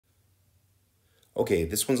Okay,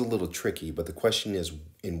 this one's a little tricky, but the question is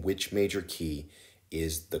in which major key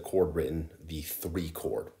is the chord written the 3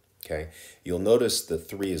 chord? Okay, you'll notice the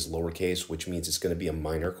 3 is lowercase, which means it's going to be a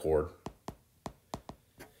minor chord.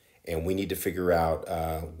 And we need to figure out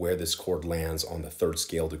where this chord lands on the 3rd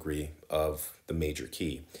scale degree of the major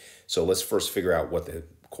key. So let's first figure out what the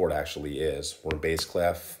chord actually is. We're in bass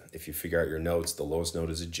clef. If you figure out your notes, the lowest note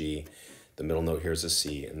is a G, the middle note here is a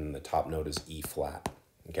C, and the top note is E flat.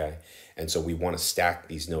 Okay, and so we want to stack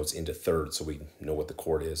these notes into thirds so we know what the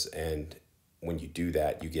chord is. And when you do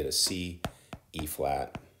that, you get a C, E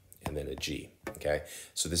flat, and then a G. Okay,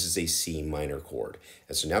 so this is a C minor chord.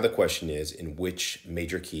 And so now the question is, in which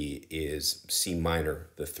major key is C minor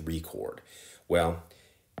the 3 chord? Well,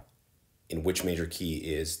 in which major key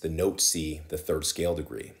is the note C the 3rd scale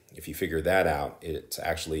degree? If you figure that out, it's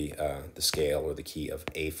actually the scale or the key of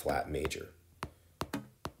A flat major.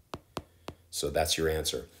 So that's your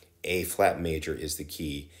answer. A flat major is the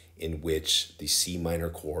key in which the C minor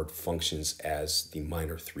chord functions as the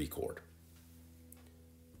minor 3 chord.